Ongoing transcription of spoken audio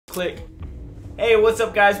Click. Hey, what's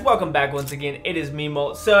up guys? Welcome back once again. It is me,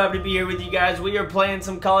 Molt. So happy to be here with you guys. We are playing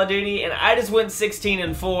some Call of Duty, and I just went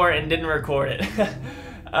 16-4 and didn't record it.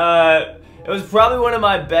 It was probably one of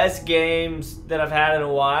my best games that I've had in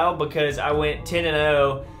a while because I went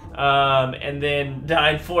 10-0 and then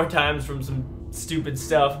died 4 times from some stupid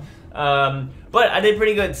stuff. But I did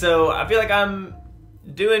pretty good, so I feel like I'm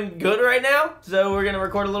doing good right now. So we're gonna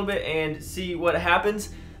record a little bit and see what happens.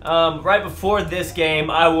 Right before this game,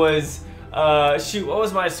 I was shoot, what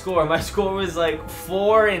was my score? My score was like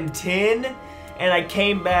 4-10, and I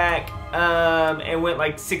came back and went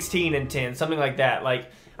like 16-10, something like that. Like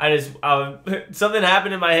something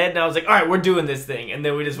happened in my head, and I was like, all right, we're doing this thing, and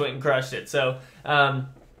then we just went and crushed it. So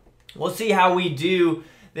we'll see how we do.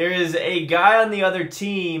 There is a guy on the other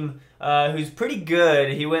team who's pretty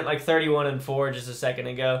good. He went like 31-4 just a second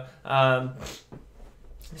ago.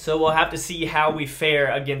 So we'll have to see how we fare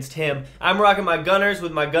against him. I'm rocking my Gunners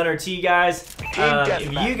with my Gunner T, guys. If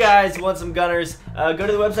you guys want some Gunners, go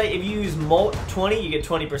to the website. If you use Molt20, you get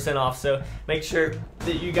 20% off. So make sure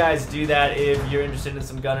that you guys do that if you're interested in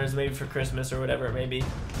some Gunners, maybe for Christmas or whatever it may be.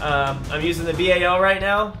 I'm using the BAL right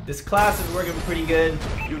now. This class is working pretty good.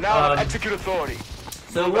 You now have execute authority.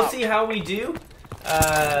 So we'll see how we do.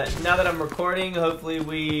 Now that I'm recording, hopefully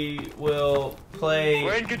we will play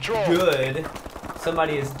We're in control. Good.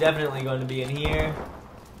 Somebody is definitely going to be in here.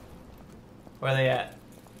 Where are they at?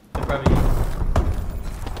 They're probably...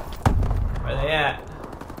 Where are they at?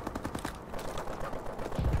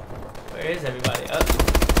 Where is everybody?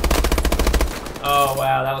 Oh,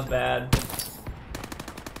 wow, that was bad.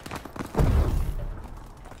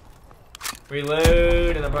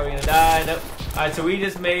 Reload, and I'm probably gonna die. Nope. Alright, so we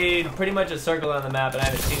just made pretty much a circle on the map, and I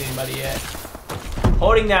haven't seen anybody yet.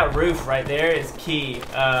 Holding that roof right there is key.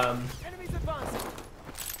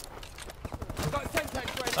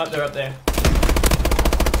 Oh, they're up there.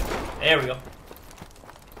 There we go.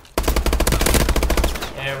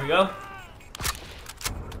 There we go.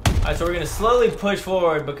 Alright, so we're gonna slowly push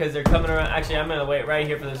forward because they're coming around. Actually, I'm gonna wait right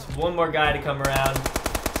here for this one more guy to come around.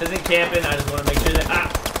 This isn't camping. I just want to make sure that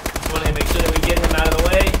we get him out of the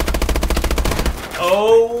way.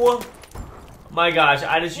 Oh my gosh!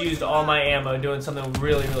 I just used all my ammo doing something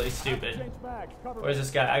really, really stupid. Where's this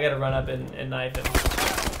guy? I gotta run up and knife him.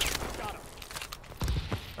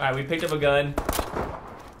 Alright, we picked up a gun.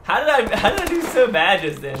 How did I do so bad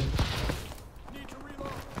just then?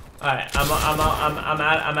 Alright, I'm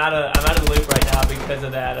out of the loop right now because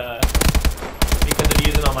of that because of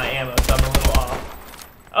using all my ammo, so I'm a little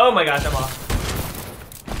off. Oh my gosh, I'm off.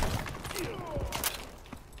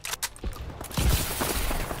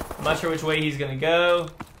 I'm not sure which way he's gonna go.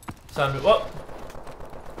 So I'm whoa.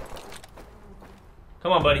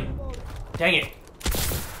 Come on, buddy. Dang it.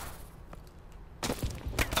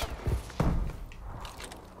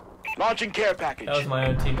 Launching care package. That was my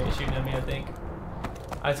own teammate shooting at me, I think.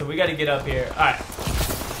 Alright, so we gotta get up here. Alright.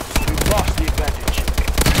 We've lost the advantage.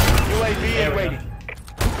 UAV is waiting.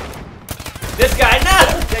 This guy,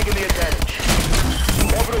 no! Taking the advantage.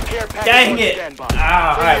 Orbital care package. Dang it!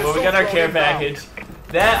 Ah, alright, well we got our care package.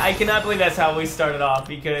 That, I cannot believe that's how we started off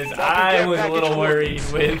because I was a little worried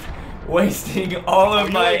with wasting all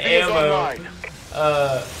of my ammo.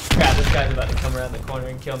 Crap, this guy's about to come around the corner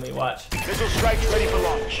and kill me, watch. Missile strike ready for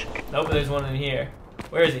launch. Nope, there's one in here.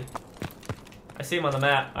 Where is he? I see him on the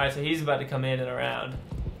map. Alright, so he's about to come in and around.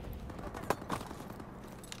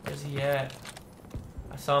 Where's he at?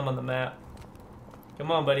 I saw him on the map.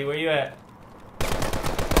 Come on, buddy, where you at?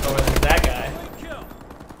 Oh, there's that guy.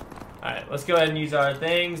 Alright, let's go ahead and use our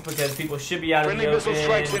things because people should be out of the open. Friendly missile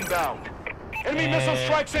strikes inbound. Enemy missile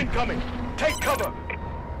strikes incoming. Take cover.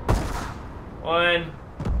 One.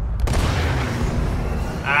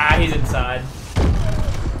 Ah, he's inside.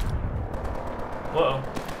 Whoa.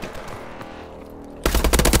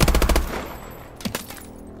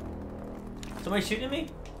 Somebody shooting at me?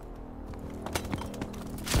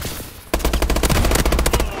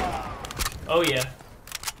 Oh yeah.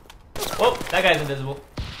 Whoa, that guy's invisible.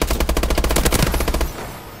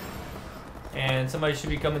 And somebody should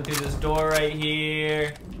be coming through this door right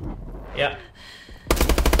here. Yep.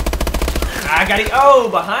 I got it. Oh,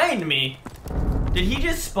 behind me. Did he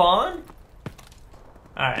just spawn?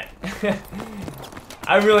 Alright.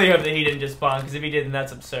 I really hope that he didn't just spawn, because if he did, then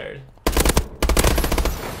that's absurd.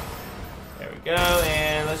 There we go,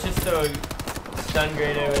 and let's just throw a stun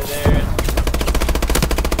grenade over there.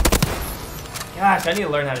 Gosh, I need to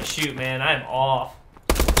learn how to shoot, man. I am off.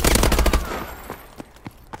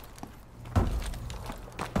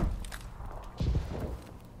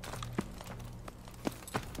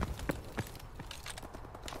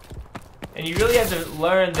 And you really have to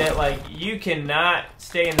learn that, like, you cannot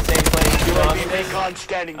stay in the same place too long. UAV recon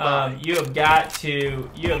standing by. You have got to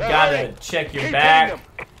check your back,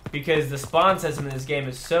 because the spawn system in this game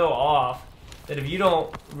is so off that if you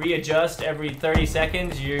don't readjust every 30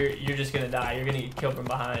 seconds, you're just gonna die. You're gonna get killed from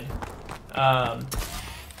behind.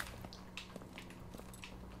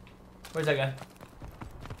 Where's that guy?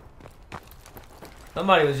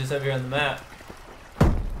 Somebody was just over here on the map.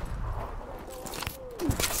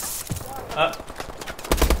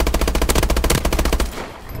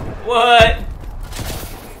 What?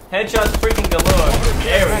 Headshots freaking galore.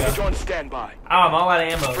 There we go. On standby. Oh, I'm all out of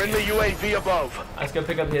ammo. Friendly UAV above. Let's go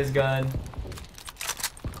pick up his gun.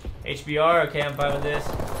 HBR, okay, I'm fine with this.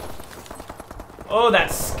 Oh,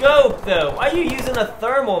 that scope though. Why are you using a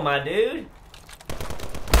thermal, my dude?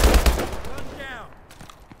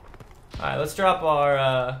 Alright, let's drop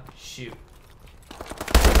our, shoot.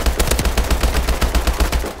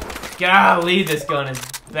 Golly, this gun is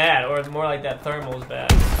bad, or more like that thermal is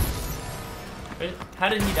bad. How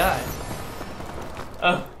did he die?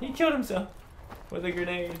 Oh, he killed himself with a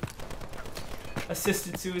grenade.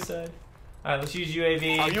 Assisted suicide. Alright, let's use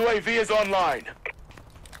UAV. Our UAV is online.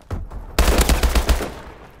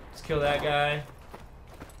 Let's kill that guy.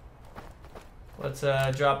 Let's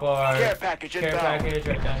drop our care package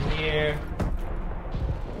right down here.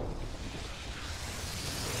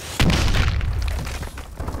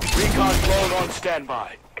 Recon drone on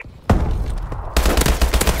standby.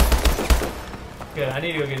 Good, I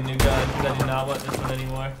need to go get a new gun because I do not want this one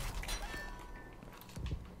anymore.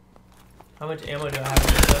 How much ammo do I have in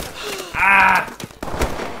this? Ah!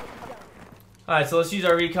 Alright, so let's use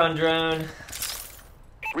our recon drone.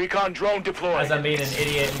 Recon drone deployed. As I'm being an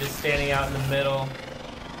idiot and just standing out in the middle.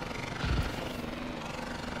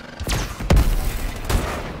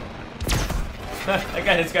 That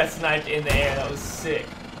guy just got sniped in the air. That was sick.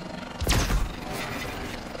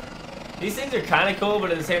 These things are kind of cool,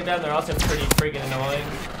 but at the same time, they're also pretty freaking annoying.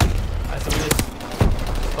 Alright, so we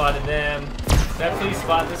just spotted them. Can I please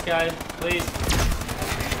spot this guy? Please.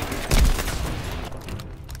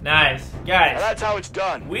 Nice. Guys. Now that's how it's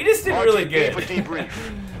done. We just did really good. For debrief.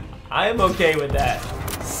 I am okay with that.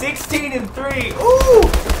 16 and 3. Ooh!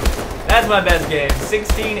 That's my best game.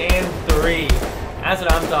 16 and 3. That's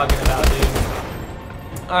what I'm talking about, dude.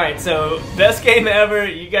 Alright, so best game ever.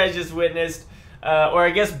 You guys just witnessed. Or I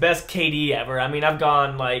guess best KD ever. I mean, I've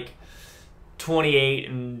gone like 28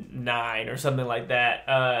 and 9 or something like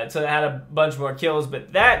that. So I had a bunch more kills,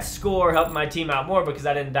 but that score helped my team out more because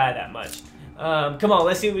I didn't die that much. Come on,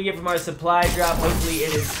 let's see what we get from our supply drop. Hopefully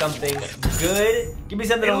it is something good. Give me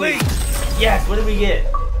something elite. Yes, what did we get?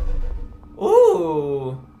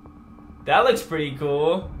 Ooh, that looks pretty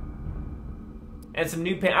cool. And some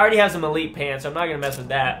new pants. I already have some elite pants, so I'm not gonna mess with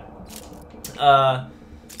that. All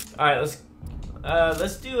right,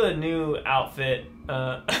 let's do a new outfit.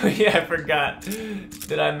 Yeah, I forgot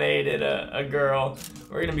that I made it a girl.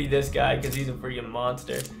 We're gonna be this guy because he's a freaking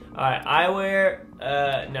monster. Alright, eyewear.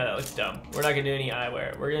 No, that looks dumb. We're not gonna do any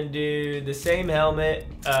eyewear. We're gonna do the same helmet.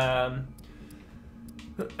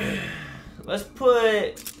 Let's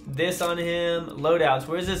put this on him. Loadouts.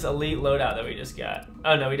 Where's this elite loadout that we just got?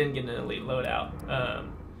 Oh no, we didn't get an elite loadout.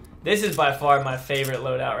 This is by far my favorite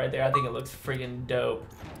loadout right there. I think it looks freaking dope.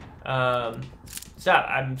 Stop.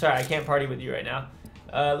 I'm sorry, I can't party with you right now.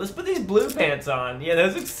 Let's put these blue pants on. Yeah,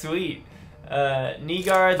 those look sweet. Knee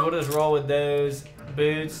guards, we'll just roll with those.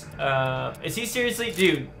 Boots. Is he seriously?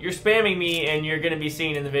 Dude, you're spamming me and you're going to be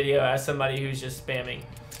seen in the video as somebody who's just spamming.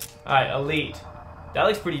 Alright, elite. That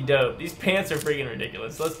looks pretty dope. These pants are freaking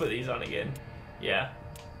ridiculous. Let's put these on again. Yeah.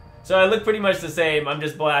 So I look pretty much the same. I'm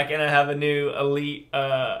just black and I have a new elite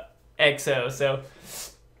EXO. So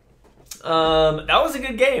that was a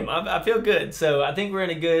good game. I feel good. So I think we're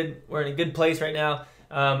in a good place right now.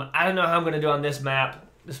 I don't know how I'm gonna do on this map.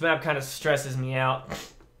 This map kind of stresses me out.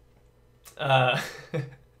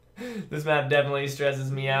 This map definitely stresses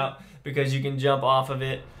me out because you can jump off of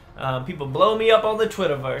it. People blow me up on the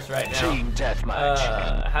Twitterverse right now. Team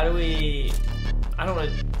deathmatch. How do we? I don't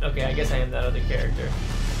want to. Okay, I guess I am that other character.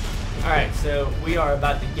 All right, so we are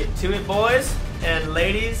about to get to it, boys and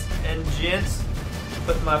ladies and gents.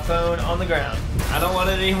 Put my phone on the ground. I don't want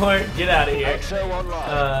it anymore. Get out of here. EXO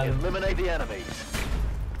online. Eliminate the enemies.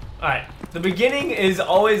 Alright. The beginning is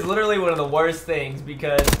always literally one of the worst things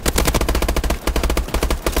because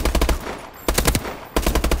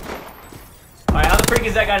alright, how the freak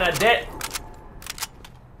is that guy not dead?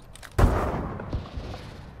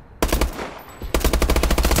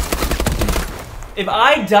 If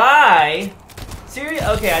I die, seriously?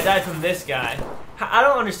 Okay, I died from this guy. I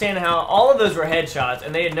don't understand how all of those were headshots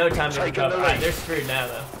and they had no time to recover. Alright, they're screwed now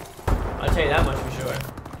though. I'll tell you that much for sure.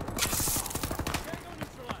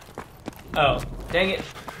 Oh, dang it.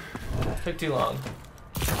 Took too long.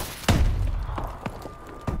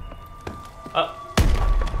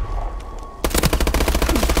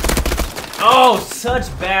 Oh, such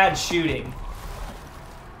bad shooting.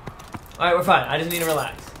 Alright, we're fine. I just need to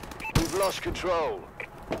relax. We've lost control.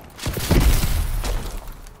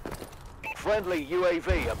 Friendly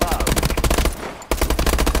UAV above.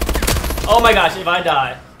 Oh my gosh, if I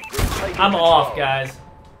die, Taking I'm control. off, guys.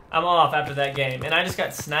 I'm off after that game. And I just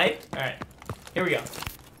got sniped. Alright, here we go.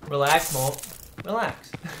 Relax, Molt.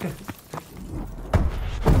 Relax.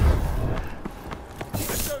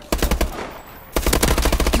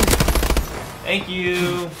 Thank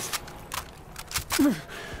you.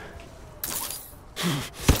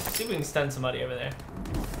 See if we can stun somebody over there.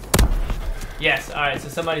 Yes, alright, so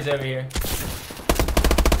somebody's over here.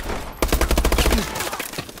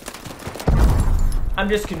 I'm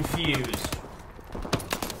just confused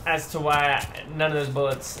as to why none of those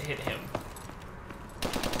bullets hit him.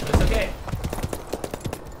 But it's okay.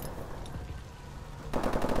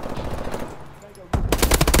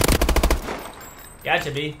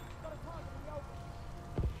 Gotcha, B.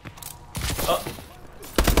 Oh.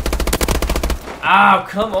 Ow,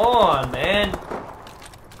 come on, man.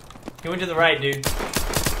 He went to the right, dude.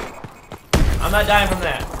 I'm not dying from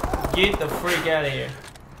that. Get the freak out of here.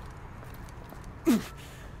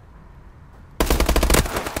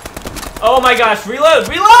 Oh my gosh, reload!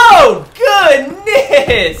 Reload!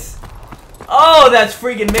 Goodness! Oh, that's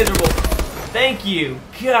freaking miserable. Thank you.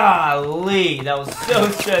 Golly, that was so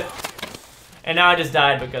sick. And now I just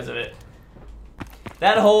died because of it.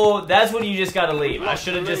 That's when you just gotta leave. I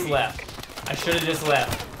should have just left. I should have just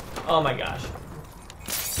left. Oh my gosh.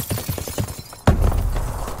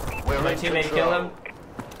 Did my teammate kill him?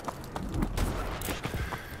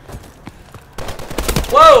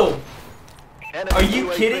 Whoa! Are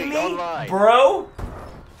you kidding me? Bro?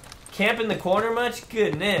 Camp in the corner much?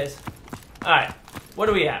 Goodness. Alright. What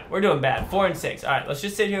are we at? We're doing bad. 4 and 6. Alright, let's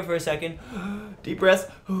just sit here for a second. Deep breath.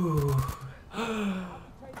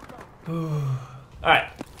 Alright.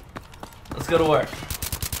 Let's go to work.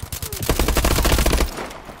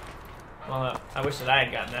 Well, I wish that I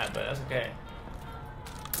had gotten that, but that's okay.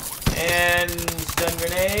 And stun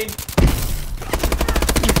grenade.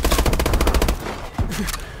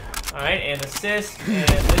 Alright, and assist. And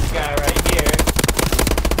this guy right here.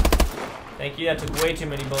 Thank you. That took way too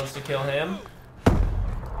many bullets to kill him.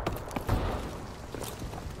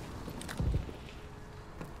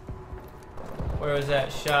 Where was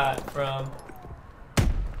that shot from?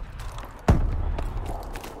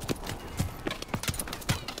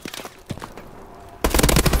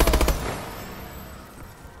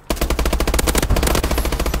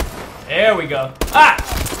 There we go. Ah!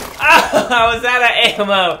 Ah! I was out of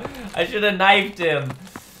ammo. I should have knifed him.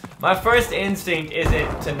 My first instinct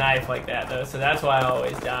isn't to knife like that, though, so that's why I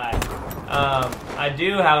always die. I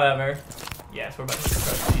do, however... Yes, we're about to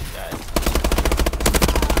crush these guys.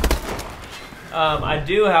 I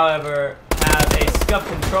do, however, have a scuff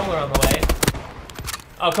controller on the way.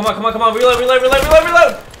 Oh, come on, come on, come on. Reload, reload, reload, reload,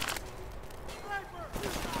 reload!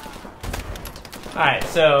 Alright,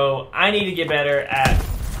 so I need to get better at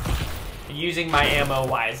using my ammo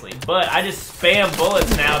wisely. But I just spam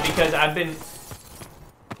bullets now because I've been...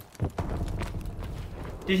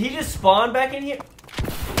 Did he just spawn back in here?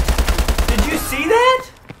 Did you see that?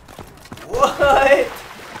 What?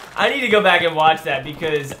 I need to go back and watch that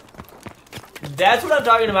because that's what I'm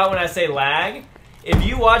talking about when I say lag. If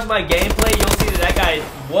you watch my gameplay, you'll see that that guy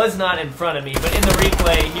was not in front of me, but in the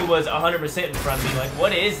replay, he was 100% in front of me. Like,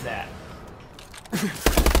 what is that?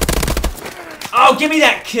 Oh, give me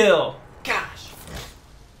that kill! Gosh.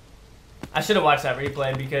 I should have watched that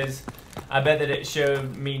replay because I bet that it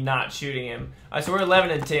showed me not shooting him. Alright, so we're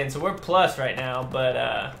 11 and 10, so we're plus right now, but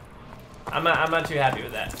I'm not too happy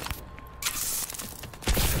with that.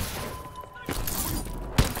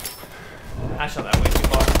 I shot that way too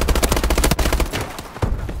far.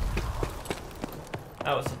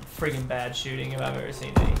 That was some freaking bad shooting if I've ever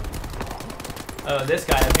seen any. Oh, this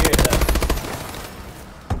guy up here though.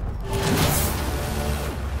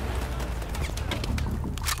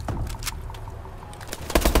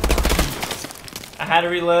 I had to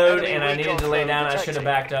reload and I needed to lay down. I should have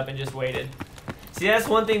backed up and just waited. See, that's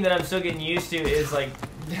one thing that I'm still getting used to is, like,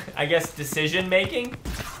 I guess decision making.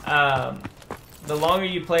 The longer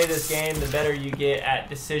you play this game, the better you get at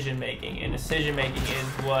decision making. And decision making is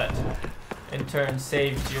what, in turn,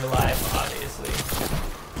 saves your life, obviously.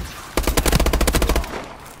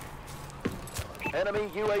 Enemy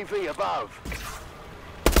UAV above.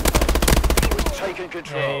 We've taken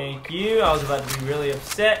control. Thank you. I was about to be really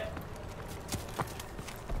upset.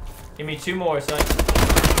 Give me 2 more, son.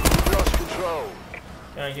 We've lost control.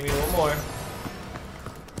 Alright, give me one more.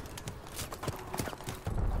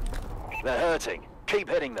 They're hurting. Keep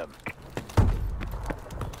hitting them.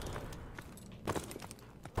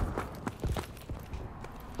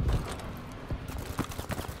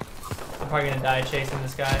 I'm probably gonna die chasing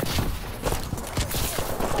this guy.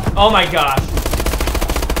 Oh my gosh.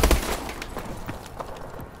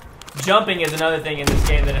 Jumping is another thing in this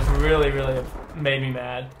game that has really, really made me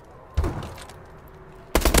mad.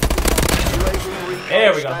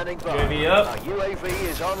 There we go. UAV up. Our UAV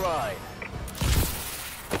is online.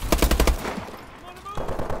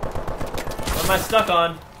 What am I stuck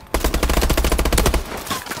on?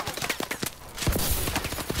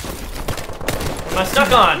 What am I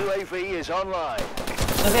stuck on? UAV is online.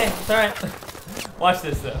 Okay, it's alright. Watch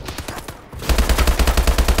this though.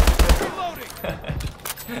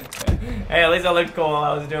 Hey, at least I looked cool while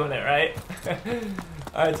I was doing it, right?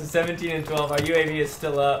 Alright, so 17 and 12. Our UAV is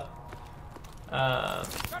still up. Got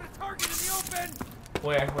a target in the open.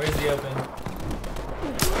 Where? Where's the open?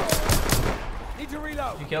 Need to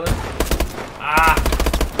reload. Did you kill him? Ah!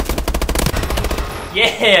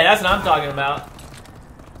 Yeah, that's what I'm talking about.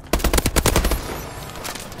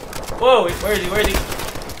 Whoa, where is he? Where is he?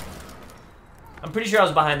 I'm pretty sure I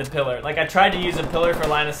was behind the pillar. Like, I tried to use a pillar for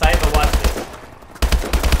line of sight, but watch this.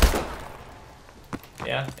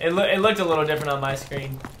 Yeah, it looked a little different on my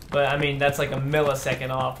screen. But, I mean, that's like a millisecond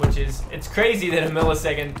off, which is... It's crazy that a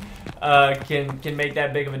millisecond can make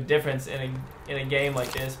that big of a difference in a game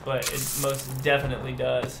like this, but it most definitely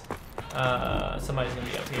does. Somebody's going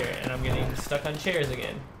to be up here, and I'm getting stuck on chairs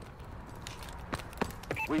again.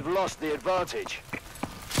 We've lost the advantage.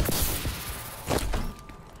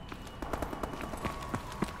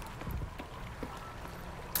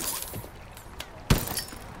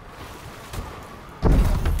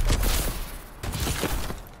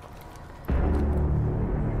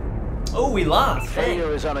 Oh, we lost.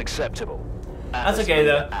 Failure is unacceptable. That's okay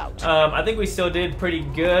though. I think we still did pretty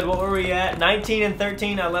good. What were we at? 19 and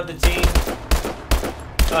 13. I led the team.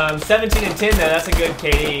 17 and 10 though. That's a good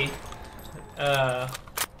KD.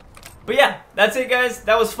 But yeah, that's it, guys.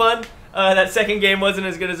 That was fun. That second game wasn't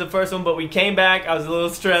as good as the first one, but we came back. I was a little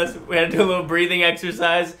stressed. We had to do a little breathing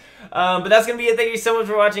exercise. But that's going to be it. Thank you so much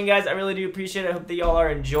for watching, guys. I really do appreciate it. I hope that y'all are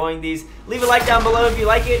enjoying these. Leave a like down below if you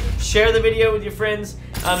like it. Share the video with your friends.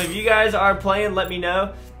 If you guys are playing, let me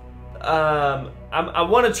know. I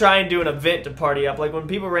want to try and do an event to party up. Like when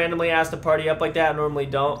people randomly ask to party up like that, I normally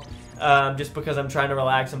don't. Just because I'm trying to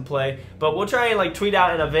relax and play. But we'll try and like tweet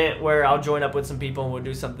out an event where I'll join up with some people and we'll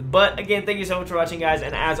do something. But again, thank you so much for watching, guys.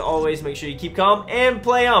 And as always, make sure you keep calm and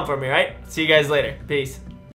play on for me, right? See you guys later. Peace.